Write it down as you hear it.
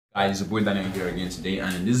Guys, it's your boy Daniel here again today,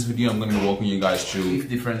 and in this video I'm going to be walking you guys through 5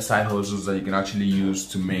 different side hustles that you can actually use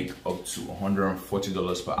to make up to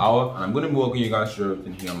 $140 per hour. And I'm going to be walking you guys through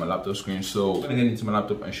everything here on my laptop screen. So I'm going to get into my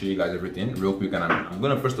laptop and show you guys everything real quick, and I'm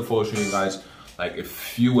going to first of all show you guys like a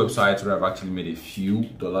few websites where I've actually made a few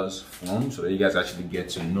dollars from, so that you guys actually get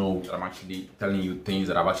to know that I'm actually telling you things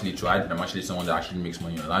that I've actually tried, and I'm actually someone that actually makes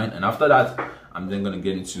money online. And after that, I'm then gonna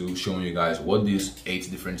get into showing you guys what these 8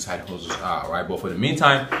 different side hustles are, right? But for the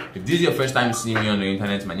meantime, if this is your first time seeing me on the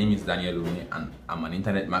internet, my name is Daniel Luni and I'm an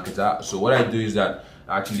internet marketer. So what I do is that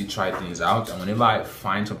I actually try things out, and whenever I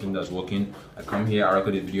find something that's working, I come here, I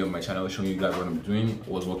record a video on my channel showing you guys what I'm doing,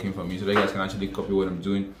 what's working for me, so that you guys can actually copy what I'm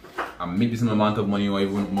doing and make the same amount of money or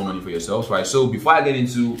even more money for yourselves, right? So before I get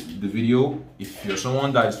into the video, if you're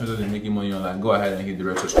someone that is interested in making money online, go ahead and hit the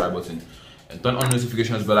red subscribe button and turn on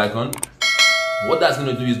notifications bell icon. What that's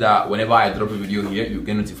going to do is that whenever I drop a video here, you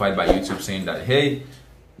get notified by YouTube saying that, hey,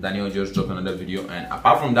 Daniel just dropped another video. And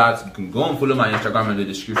apart from that, you can go and follow my Instagram in the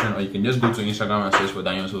description, or you can just go to Instagram and search for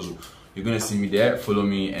Daniel Sozu. You're going to see me there. Follow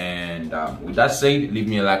me. And with that said, leave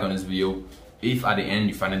me a like on this video if at the end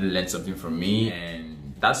you finally learned something from me.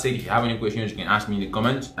 And that said, if you have any questions, you can ask me in the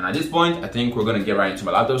comments. And at this point, I think we're going to get right into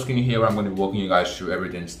my laptop screen here, where I'm going to be walking you guys through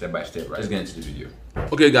everything step by step, right? Let's get into the video.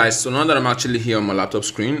 Okay guys, so now that I'm actually here on my laptop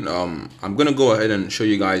screen, I'm going to go ahead and show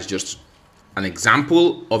you guys just an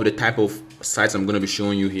example of the type of sites I'm going to be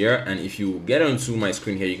showing you here. And if you get onto my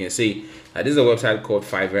screen here, you can see that this is a website called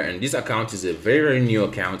Fiverr, and this account is a very new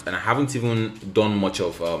account, and I haven't even done much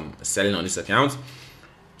of selling on this account.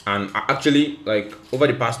 And actually, like over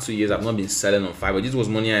the past 2 years, I've not been selling on Fiverr. This was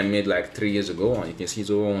money I made like 3 years ago, and you can see it's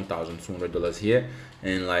over $1,200 here.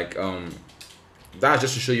 And like that's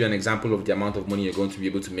just to show you an example of the amount of money you're going to be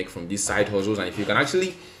able to make from these side hustles. And if you can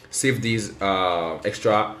actually save these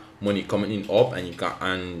extra money coming in up, and you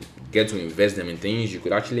can get to invest them in things, you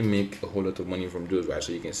could actually make a whole lot of money from those, right?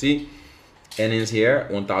 So you can see earnings here,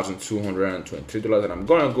 $1,223. And I'm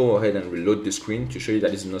gonna go ahead and reload the screen to show you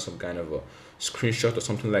that this is not some kind of a screenshot or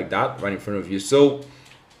something like that right in front of you. So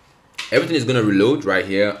everything is gonna reload right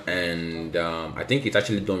here, and I think it's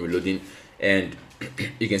actually done reloading, and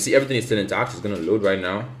you can see everything is still intact. It's gonna load right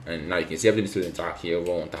now, and now you can see everything is still intact here,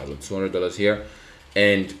 over $1,200 here.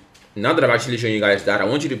 And now that I've actually shown you guys that, I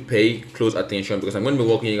want you to pay close attention, because I'm going to be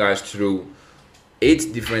walking you guys through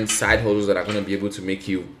 8 different side hustles that are going to be able to make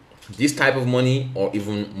you this type of money or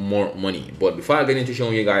even more money. But before I get into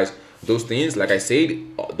showing you guys those things, like I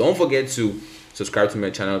said, don't forget to subscribe to my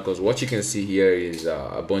channel, because what you can see here is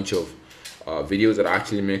a bunch of videos that I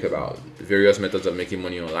actually make about various methods of making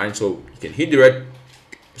money online. So you can hit the red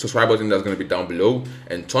subscribe button that's going to be down below,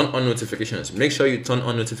 and turn on notifications. Make sure you turn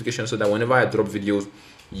on notifications so that whenever I drop videos,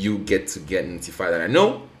 you get notified. And I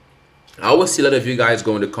know I always see a lot of you guys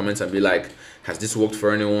go in the comments and be like, has this worked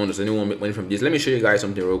for anyone? Does anyone make money from this? Let me show you guys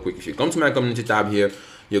something real quick. If you come to my community tab here,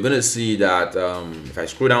 you're gonna see that if I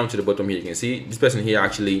scroll down to the bottom here, you can see this person here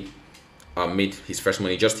actually made his first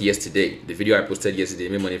money just yesterday. The video I posted yesterday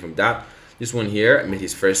made money from that. This one here made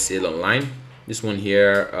his first sale online. This one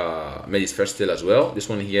here made his first sale as well. This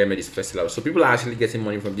one here made his first sale. So people are actually getting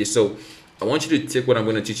money from this. So I want you to take what I'm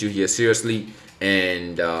going to teach you here seriously,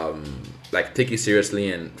 and like take it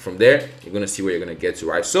seriously, and from there you're going to see where you're going to get to,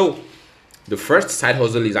 right? So the first side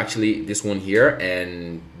hustle is actually this one here,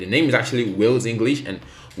 and the name is actually Wales English. And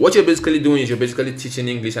what you're basically doing is you're basically teaching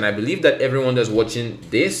English. And I believe that everyone that's watching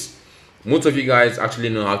this, most of you guys actually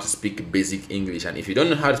know how to speak basic English. And if you don't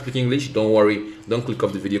know how to speak English, don't worry, don't click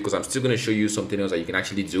off the video, because I'm still going to show you something else that you can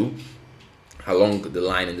actually do along the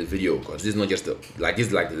line in the video, because this is not just this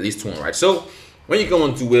is like the least one, right? So when you come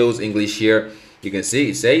on to Wales English here, you can see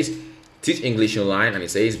it says teach English online, and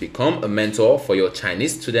it says become a mentor for your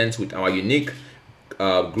Chinese students with our unique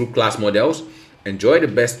group class models. Enjoy the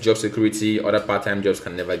best job security other part-time jobs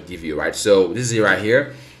can never give you, right? So this is it right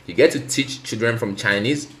here. You get to teach children from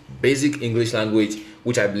Chinese basic English language,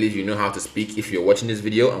 which I believe you know how to speak if you're watching this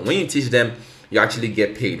video. And when you teach them, you actually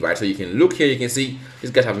get paid, right? So you can look here, you can see these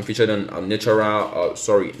guys have been featured on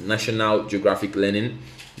National Geographic Learning.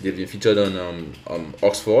 They've been featured on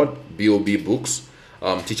Oxford, BOB Books,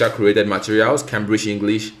 teacher created materials, Cambridge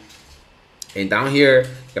English. And down here,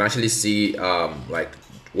 you can actually see like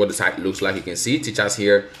what the site looks like. You can see teachers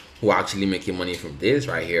here who are actually making money from this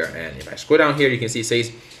right here. And if I scroll down here, you can see it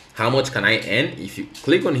says, how much can I earn? If you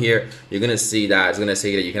click on here, you're gonna see that it's gonna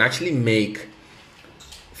say that you can actually make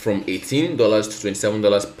from $18 to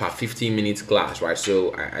 $27 per 15-minute class, right?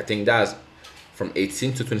 So I think that's from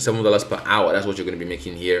 $18 to $27 per hour. That's what you're going to be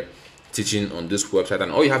making here, teaching on this website.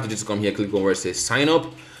 And all you have to do is come here, click on where it says sign up,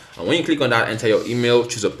 and when you click on that, enter your email,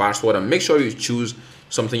 choose a password, and make sure you choose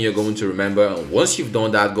something you're going to remember. And once you've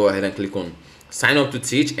done that, go ahead and click on sign up to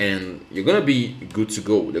teach, and you're gonna be good to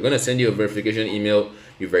go. They're gonna send you a verification email.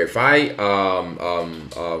 You verify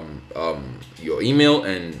your email,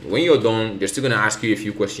 and when you're done, they're still gonna ask you a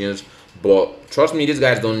few questions. But trust me, these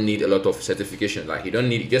guys don't need a lot of certification. Like you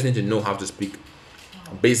just need to know how to speak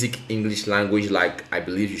basic English language. Like I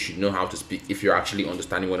believe you should know how to speak if you're actually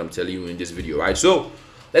understanding what I'm telling you in this video, right? So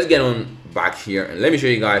let's get on back here and let me show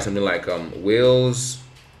you guys something like Wales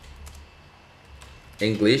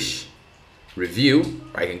English review.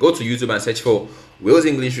 I can go to YouTube and search for Wales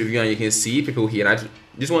English review, and you can see people here.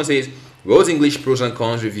 This one says Wales English pros and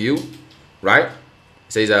cons review, right? It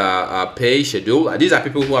says a pay schedule. These are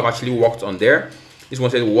people who have actually worked on there. This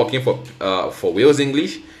one says working for Wales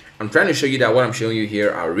English. I'm trying to show you that what I'm showing you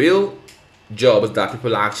here are real jobs that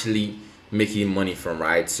people are actually making money from,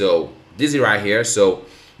 right? So this is right here. So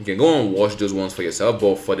you can go and watch those ones for yourself.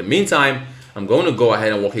 But for the meantime, I'm going to go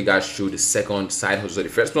ahead and walk you guys through the second side hustle. So the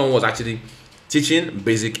first one was actually teaching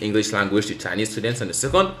basic English language to Chinese students, and the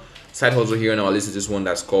second side hustle here on our list is this one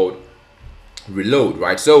that's called Reload,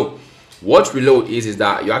 right? So what Reload is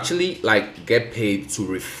that you actually like get paid to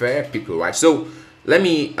refer people, right? So let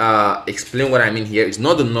me explain what I mean here. It's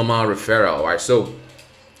not the normal referral, right? So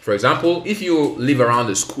for example, if you live around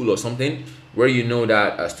the school or something where you know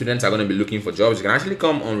that students are going to be looking for jobs, you can actually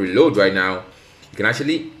come on Reload right now. You can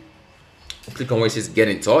actually click on where it says get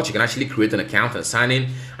in touch. You can actually create an account and sign in,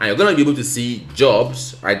 and you're going to be able to see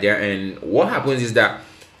jobs right there. And what happens is that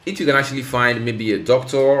if you can actually find maybe a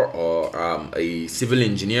doctor or a civil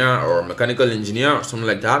engineer or mechanical engineer or something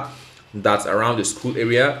like that that's around the school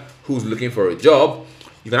area who's looking for a job,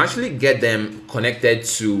 you can actually get them connected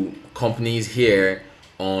to companies here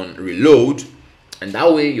on Reload, and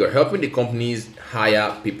that way you're helping the companies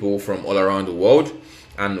hire people from all around the world.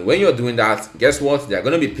 And when you're doing that, guess what? They're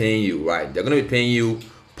going to be paying you, right? They're going to be paying you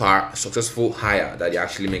per successful hire that you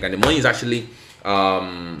actually make, and the money is actually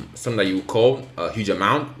something that you call a huge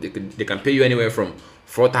amount. They can pay you anywhere from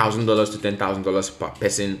 $4,000 to $10,000 per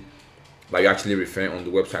person that you actually refer on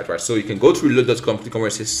the website, right? So you can go to reload.com, click on where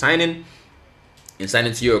it says sign in, and sign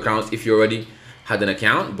into your account if you already had an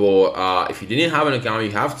account. But if you didn't have an account,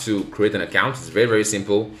 you have to create an account. It's very, very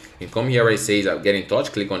simple. You can come here where it says get in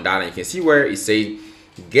touch, click on that, and you can see where it says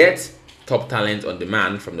get top talent on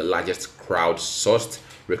demand from the largest crowdsourced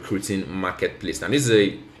recruiting marketplace. Now this is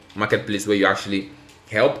a marketplace where you actually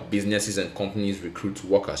help businesses and companies recruit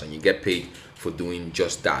workers, and you get paid for doing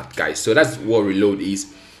just that, guys. So that's what Reload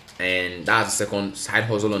is, and that's the second side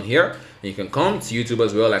hustle on here. And you can come to YouTube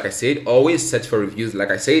as well. Like I said, always search for reviews.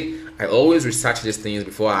 Like I said, I always research these things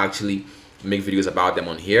before I actually make videos about them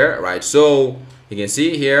on here, right? So you can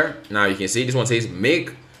see here now, you can see this one says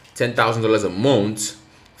make $10,000 a month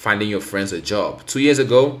finding your friends a job. 2 years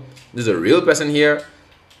ago, there's a real person here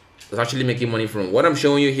that's actually making money from what I'm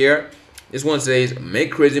showing you here. This one says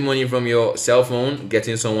make crazy money from your cell phone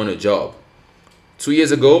getting someone a job. 2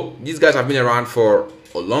 years ago, these guys have been around for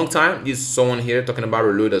a long time. This is someone here talking about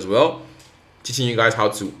Reload as well, teaching you guys how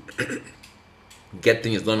to get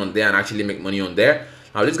things done on there and actually make money on there.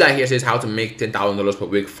 Now this guy here says how to make $10,000 per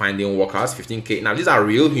week finding workers, 15K. Now these are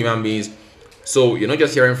real human beings, so you're not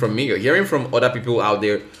just hearing from me, you're hearing from other people out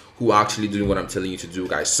there who are actually doing what I'm telling you to do,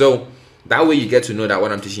 guys. So that way you get to know that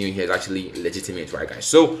what I'm teaching you here is actually legitimate, right, guys?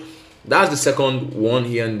 So that's the second one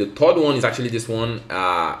here, and the third one is actually this one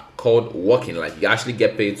called working. Like you actually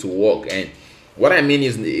get paid to work, and what I mean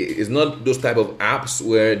is not those type of apps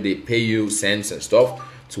where they pay you cents and stuff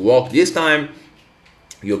to work. This time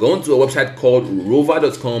you're going to a website called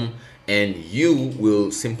rover.com, and you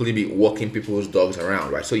will simply be walking people's dogs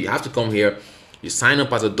around, right? So you have to come here, you sign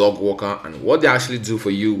up as a dog walker, and what they actually do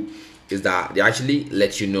for you is that they actually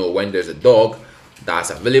let you know when there's a dog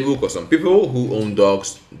that's available, because some people who own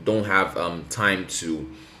dogs don't have time to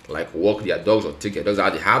like walk their dogs or take their dogs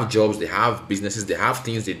out. They have jobs, they have businesses, they have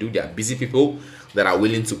things they do. They are busy people that are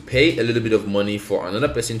willing to pay a little bit of money for another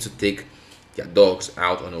person to take their dogs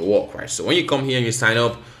out on a walk, right? So when you come here and you sign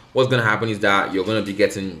up, what's going to happen is that you're going to be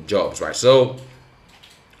getting jobs, right? So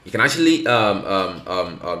you can actually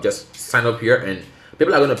just sign up here, and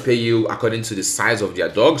people are going to pay you according to the size of their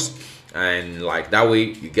dogs, and like that way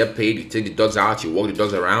you get paid. You take the dogs out, you walk the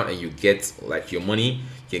dogs around, and you get like your money.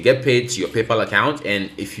 You can get paid to your PayPal account. And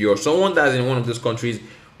if you're someone that's in one of those countries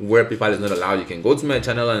where PayPal is not allowed, you can go to my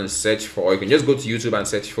channel and search for, or you can just go to YouTube and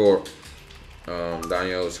search for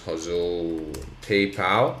Daniel's Hustle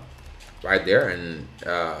PayPal right there, and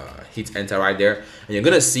hit enter right there, and you're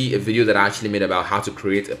gonna see a video that I actually made about how to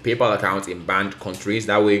create a PayPal account in banned countries.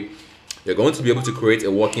 That way you're going to be able to create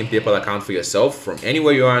a working PayPal account for yourself from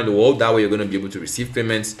anywhere you are in the world. That way you're going to be able to receive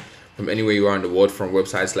payments from anywhere you are in the world, from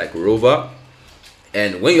websites like Rover.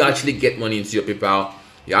 And when you actually get money into your PayPal,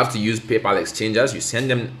 you have to use PayPal exchangers. You send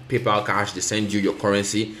them PayPal cash, they send you your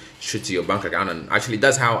currency straight to your bank account. And actually,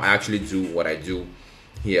 that's how I actually do what I do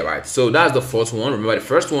here, right? So that's the first one. Remember, the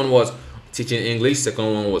first one was teaching English.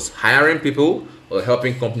 Second one was hiring people or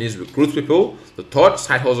helping companies recruit people. The third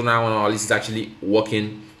side hustle now on our list is actually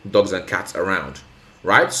walking dogs and cats around,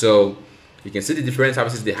 right? So you can see the different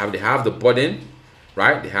services they have. They have the boarding,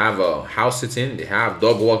 right? They have house sitting, they have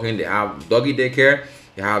dog walking, they have doggy daycare,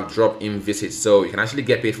 they have drop-in visits. So you can actually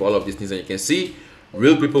get paid for all of these things, and you can see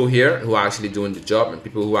real people here who are actually doing the job and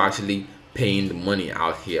people who are actually paying the money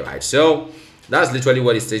out here, right? So that's literally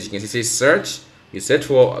what it says. You can see it says search. You search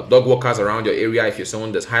for dog walkers around your area. If you're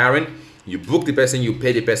someone that's hiring, you book the person, you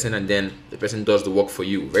pay the person, and then the person does the work for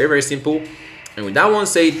you. Very, very simple. And with that one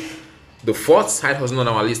said, the fourth side hustle on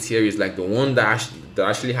our list here is like the one that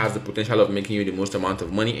actually has the potential of making you the most amount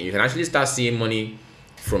of money, and you can actually start seeing money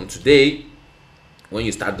from today when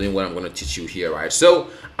you start doing what I'm going to teach you here, right? So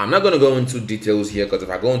I'm not going to go into details here, because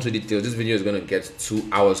if I go into details, this video is going to get 2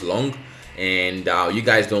 hours long, and you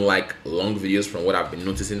guys don't like long videos from what I've been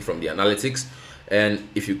noticing from the analytics. And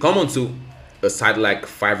if you come onto a site like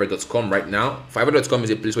Fiverr.com right now, Fiverr.com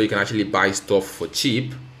is a place where you can actually buy stuff for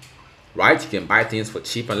cheap, right? You can buy things for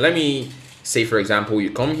cheap. And let me say, for example,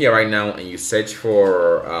 you come here right now and you search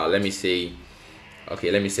for let me say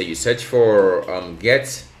you search for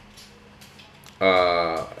get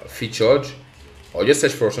featured, or just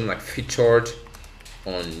search for something like featured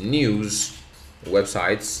on news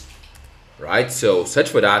websites, right? So search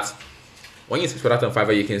for that. When you search for that on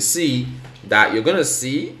Fiverr, you can see that you're gonna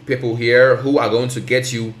see people here who are going to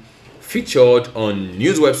get you featured on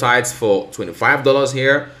news websites for $25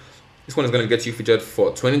 here. This one is going to get you featured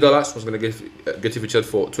for $20. This one's going to get you featured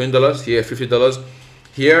for $20. Here, $50.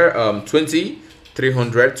 Here, 20,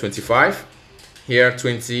 300, 25. Here,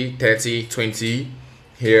 20, 30, 20.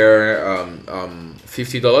 Here,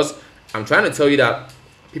 $50. I'm trying to tell you that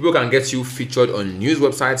people can get you featured on news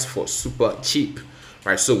websites for super cheap,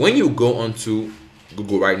 right? So when you go onto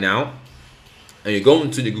Google right now and you go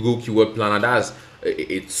into the Google Keyword Planner, that's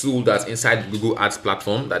a tool that's inside Google Ads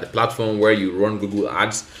platform, that the platform where you run Google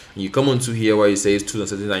Ads. And you come onto here where it says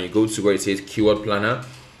tools and settings, and you go to where it says Keyword Planner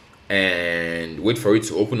and wait for it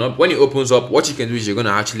to open up. When it opens up, what you can do is you're going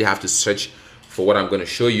to actually have to search for what I'm going to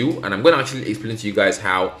show you, and I'm going to actually explain to you guys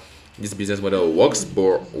how this business model works.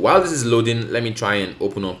 But while this is loading, let me try and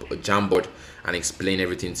open up a Jamboard and explain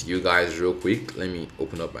everything to you guys real quick. Let me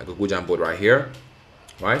open up my Google Jamboard right here,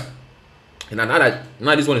 right? And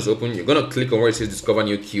now this one is open, you're gonna click on where it says discover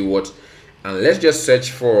new keywords, and let's just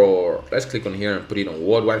search for, let's click on here and put it on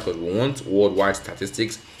worldwide, because we want worldwide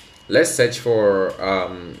statistics. Let's search for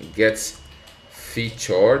get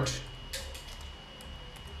featured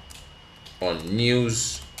on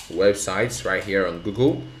news websites right here on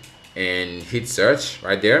Google, and hit search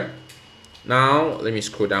right there. Now let me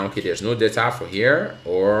scroll down. Okay, there's no data for here,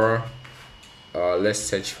 or let's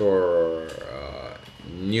search for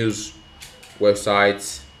news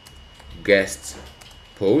websites guest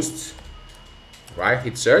posts, right?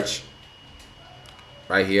 Hit search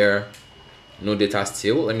right here, no data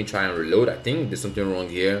still. Let me try and reload. I think there's something wrong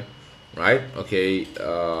here, right? Okay,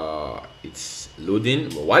 it's loading,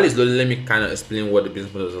 but while it's loading, let me kind of explain what the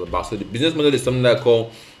business model is all about. So the business model is something that I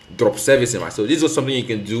call drop servicing, right? So this is something you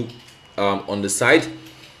can do on the side,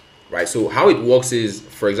 right? So how it works is,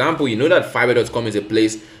 for example, you know that Fiverr.com is a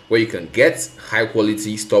place where you can get high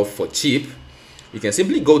quality stuff for cheap. You can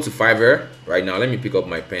simply go to Fiverr right now. Let me pick up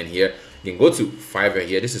my pen here. You can go to Fiverr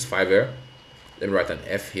here. This is Fiverr. Let me write an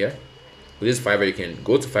F here. With this Fiverr, you can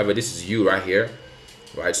go to Fiverr. This is you right here,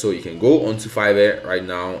 right? So you can go onto Fiverr right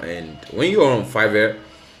now, and when you are on Fiverr,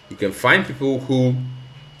 you can find people who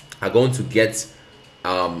are going to get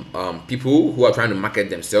people who are trying to market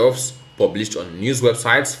themselves published on news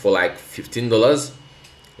websites for like $15,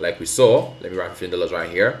 like we saw. Let me write $15 right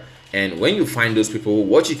here. And when you find those people,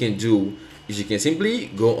 what you can do is you can simply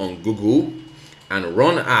go on Google and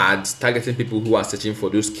run ads targeting people who are searching for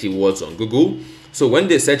those keywords on Google. So when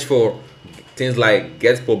they search for things like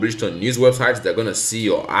get published on news websites, they're gonna see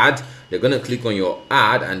your ad, they're gonna click on your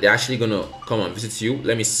ad, and they're actually gonna come and visit you.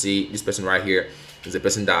 Let me see, this person right here is a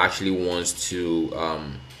person that actually wants to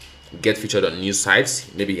get featured on news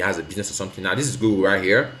sites. Maybe he has a business or something. Now this is Google right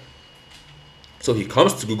here. So he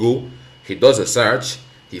comes to Google, he does a search,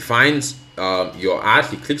 he finds your ad,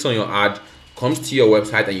 he clicks on your ad, comes to your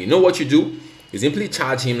website, and you know what you do? You simply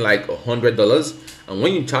charge him like $100. And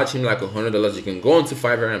when you charge him like $100, you can go onto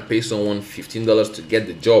Fiverr and pay someone $15 to get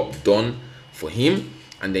the job done for him,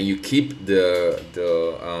 and then you keep the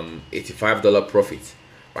 $85 profit,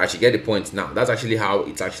 right? You get the point. Now that's actually how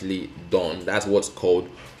it's actually done. That's what's called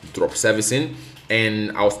drop servicing.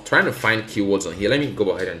 And I was trying to find keywords on here. Let me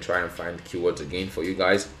go ahead and try and find keywords again for you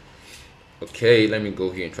guys. Okay, let me go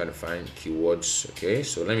here and try to find keywords. Okay,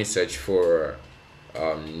 so let me search for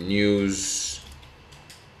news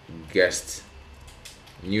guest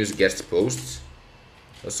posts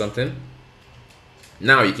or something.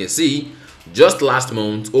 Now you can see just last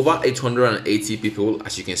month over 880 people,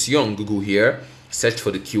 as you can see on Google here, searched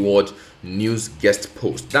for the keyword news guest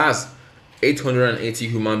post. That's 880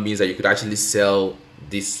 human beings that you could actually sell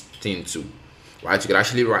this thing to, right? You could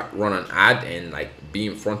actually run an ad and like be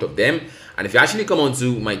in front of them. And if you actually come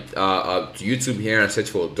onto my to YouTube here and search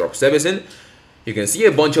for drop servicing, you can see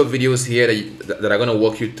a bunch of videos here that are going to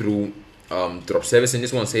walk you through drop servicing.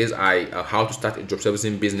 This one says how to start a drop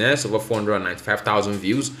servicing business, over 495,000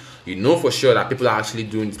 views. You know for sure that people are actually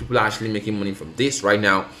doing this, people are actually making money from this right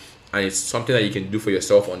now, and it's something that you can do for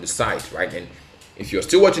yourself on the side, right? And if you're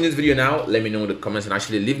still watching this video now, let me know in the comments and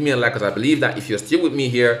actually leave me a like, because I believe that if you're still with me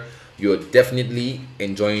here, you're definitely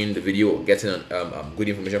enjoying the video, getting good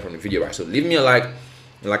information from the video, right? So leave me a like.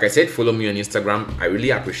 And like I said, follow me on Instagram. I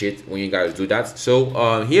really appreciate when you guys do that.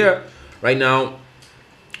 So here right now,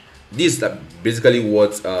 this is basically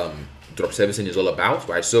what drop servicing is all about,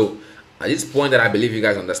 right? So at this point that I believe you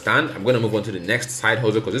guys understand, I'm going to move on to the next side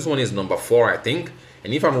hustle, because this one is number 4, I think.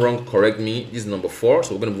 And if I'm wrong, correct me. This is number 4,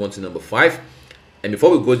 so we're going to move on to number 5. And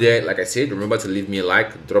before we go there, like I said, remember to leave me a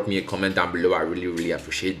like, drop me a comment down below. I really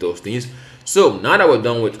appreciate those things. So now that we're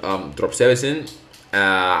done with drop servicing,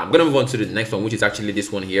 I'm gonna move on to the next one, which is actually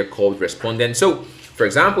this one here called Respondent. So for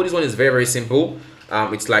example, this one is very simple.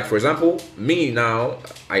 It's like, for example, me now,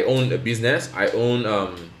 I own a business. I own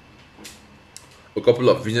a couple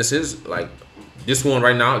of businesses. Like this one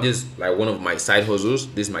right now, this is like one of my side hustles.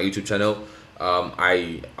 This is my YouTube channel.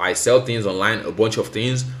 I sell things online, a bunch of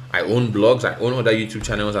things. I own blogs, I own other YouTube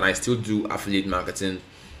channels, and I still do affiliate marketing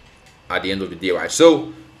at the end of the day, right?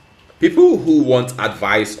 So people who want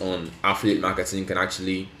advice on affiliate marketing can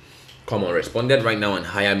actually come on Respondent right now and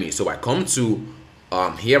hire me. So I come to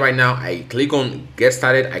here right now, I click on get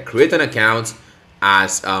started, I create an account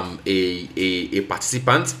as a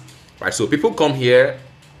participant, right? So people come here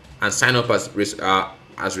and sign up as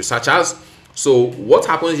researchers. So what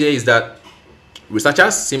happens here is that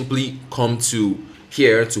researchers simply come to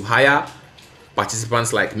here to hire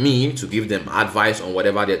participants like me to give them advice on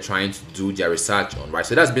whatever they're trying to do their research on, right?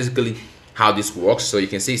 So that's basically how this works. So you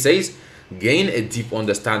can see it says gain a deep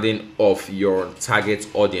understanding of your target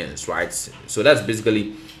audience, right? So that's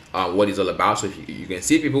basically what it's all about. So you can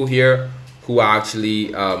see people here who are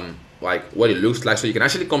actually like what it looks like. So you can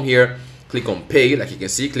actually come here, click on pay, like you can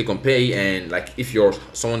see, click on pay, and like if you're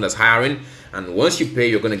someone that's hiring, and once you pay,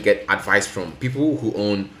 you're going to get advice from people who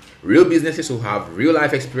own real businesses, who have real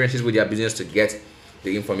life experiences with their business to get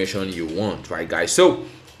the information you want, right guys? So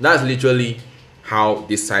that's literally how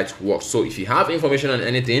this site works. So if you have information on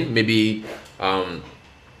anything, maybe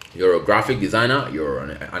you're a graphic designer, you're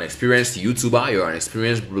an experienced YouTuber, you're an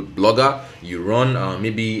experienced blogger, you run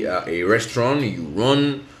maybe a restaurant, you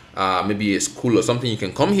run maybe a school or something, you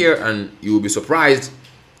can come here and you will be surprised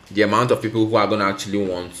the amount of people who are going to actually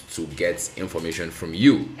want to get information from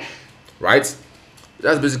you, right?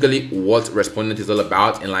 That's basically what Respondent is all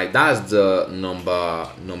about. And like that's the number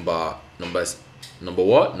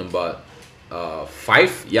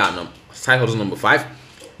 5, yeah, side hustle number 5,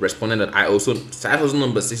 Respondent.io. So side hustle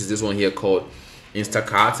number 6 is this one here called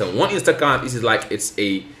Instacart. And one Instacart is like, it's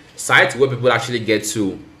a site where people actually get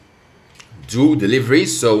to do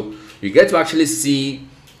deliveries. So you get to actually see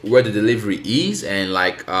where the delivery is and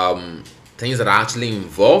like things that are actually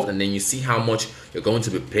involved, and then you see how much you're going to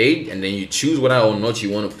be paid, and then you choose whether or not you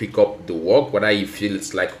want to pick up the work, whether you feel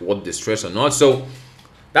it's like worth the stress or not. So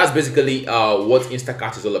that's basically what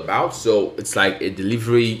Instacart is all about. So it's like a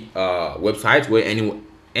delivery website where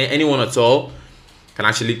anyone at all can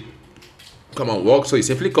actually come and work. So you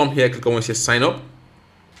simply come here, click on where it says sign up.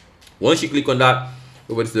 Once you click on that,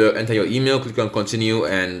 over to enter your email, click on continue,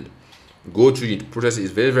 and go through the process.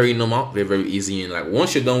 Is very normal, very easy. And like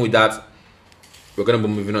once you're done with that, we're gonna be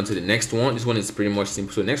moving on to the next one. This one is pretty much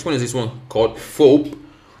simple. So next one is this one called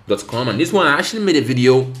Foap.com, and this one I actually made a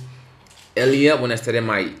video earlier when I started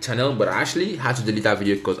my channel, but I actually had to delete that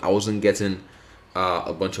video because I wasn't getting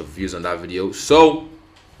a bunch of views on that video. So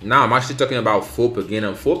now I'm actually talking about Foap again,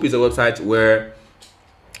 and Foap is a website where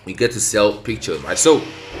you get to sell pictures, right? So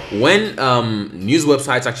when news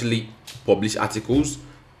websites actually publish articles,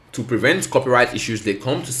 to prevent copyright issues, they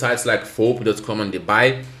come to sites like Foap.com and they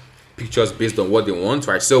buy pictures based on what they want,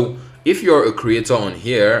 right? So if you're a creator on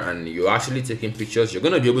here and you're actually taking pictures, you're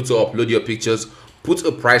going to be able to upload your pictures put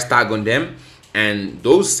a price tag on them, and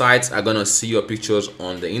those sites are gonna see your pictures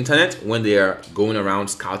on the internet when they are going around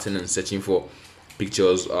scouting and searching for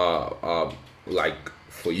pictures like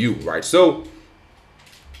for you, right? So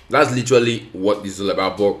that's literally what this is all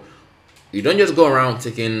about. But you don't just go around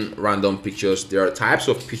taking random pictures. There are types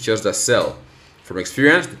of pictures that sell. From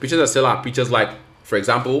experience, the pictures that sell are pictures like, for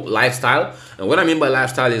example, lifestyle. And what I mean by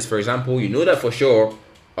lifestyle is, for example, you know that for sure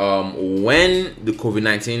when the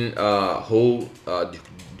COVID-19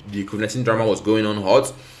 the COVID-19 drama was going on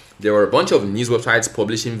hot, there were a bunch of news websites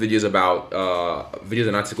publishing videos about videos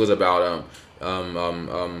and articles about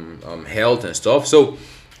health and stuff. So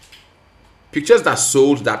pictures that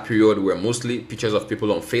sold that period were mostly pictures of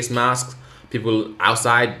people on face masks, people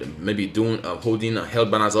outside maybe doing holding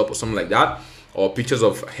health banners up or something like that, or pictures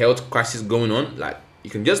of health crisis going on. Like, you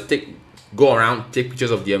can just go around, take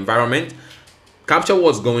pictures of the environment, capture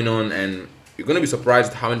what's going on, and you're gonna be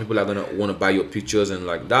surprised how many people are gonna want to buy your pictures. And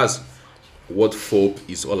like, that's what Fope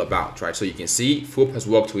is all about, right? So you can see Fope has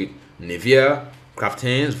worked with Nivea, Kraft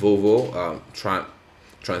Heinz, Volvo,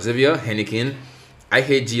 Transavia, Heineken,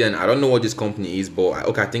 IHG, and I don't know what this company is, but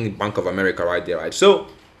okay, I think Bank of America right there, right? So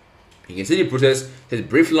you can see the process. It says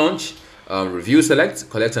brief launch, review, select,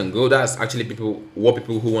 collect and go. That's actually people who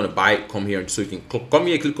want to buy come here. So you can come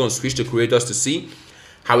here, click on switch to creators to see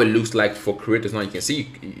how it looks like for creators. Now you can see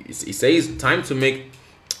it says time to make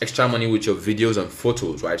extra money with your videos and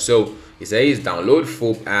photos, right? So it says download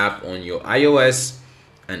Fope app on your iOS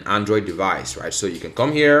and Android device, right? So you can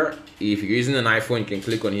come here. If you're using an iPhone, you can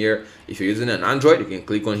click on here. If you're using an Android, you can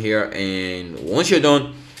click on here, and once you're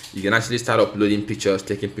done, you can actually start uploading pictures,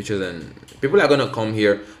 taking pictures, and people are gonna come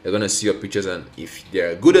here, they're gonna see your pictures, and if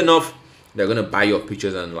they're good enough, they're gonna buy your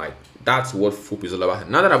pictures. And like, that's what Fope is all about.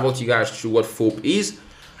 Now that I've walked you guys through what Fope is,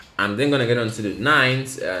 I'm then gonna get on to the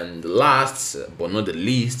ninth and the last but not the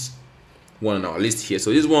least one on our list here.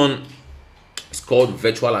 So this one is called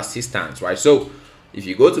virtual assistant, right? So if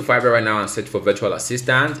you go to Fiverr right now and search for virtual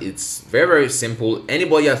assistant, it's very simple.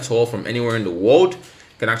 Anybody at all from anywhere in the world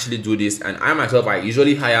can actually do this. And I myself, I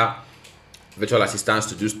usually hire virtual assistants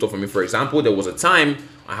to do stuff for me. For example, there was a time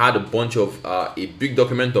I had a bunch of a big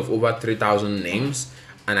document of over 3,000 names,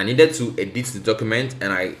 and I needed to edit the document,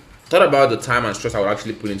 and I thought about the time and stress I would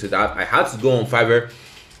actually put into that. I had to go on Fiverr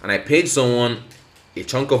and I paid someone a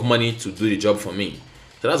chunk of money to do the job for me.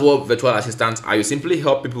 So that's what virtual assistants are. You simply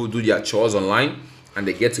help people do their chores online, and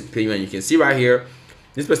they get to pay you. And you can see right here,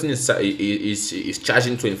 this person is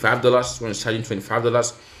charging $25. This one is charging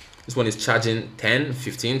 $25. This one is charging $10,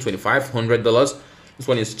 $15, $25, $100. This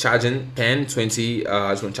one is charging 10, 20.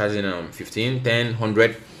 This one charging 15, 10,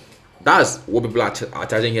 100. That's what people are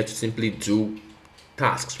charging here to simply do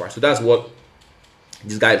tasks, right? So that's what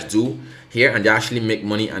these guys do here, and they actually make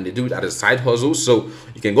money, and they do it as a side hustle. So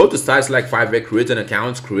you can go to sites like Fiverr, create an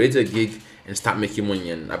account, create a gig, and start making money.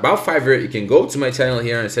 And about Fiverr, you can go to my channel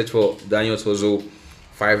here and search for Daniel Tozo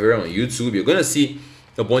Fiverr on YouTube. You're gonna see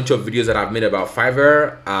a bunch of videos that I've made about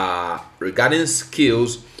Fiverr regarding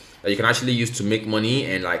skills that you can actually use to make money,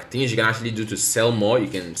 and like things you can actually do to sell more. You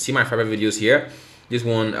can see my Fiverr videos here. This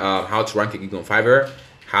one, how to rank a gig on Fiverr,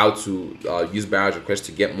 how to use buyer's requests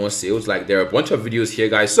to get more sales. Like, there are a bunch of videos here,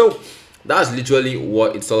 guys. So that's literally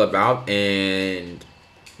what it's all about. And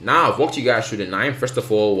now I've walked you guys through the 9. First of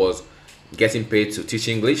all was getting paid to teach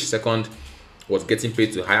English. Second was getting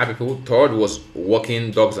paid to hire people. Third was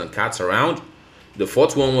walking dogs and cats around. The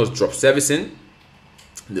fourth one was drop servicing.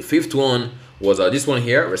 The fifth one was this one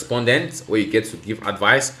here, respondent, where you get to give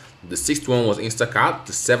advice. The sixth one was Instacart.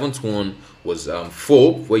 The seventh one was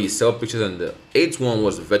Fope, where you sell pictures. And the eighth one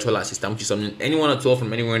was virtual assistant, which is something anyone at all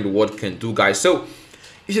from anywhere in the world can do, guys. So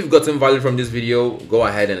if you've gotten value from this video, go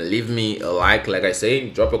ahead and leave me a like I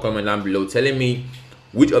say. Drop a comment down below telling me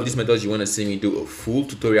which of these methods you want to see me do a full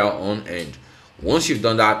tutorial on. And once you've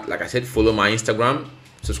done that, like I said, follow my Instagram,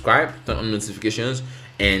 subscribe, turn on notifications,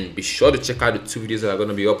 and be sure to check out the 2 videos that are going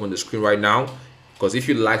to be up on the screen right now, because if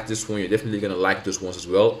you like this one, you're definitely going to like those ones as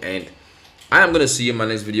well. And I am going to see you in my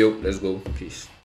next video. Let's go. Peace.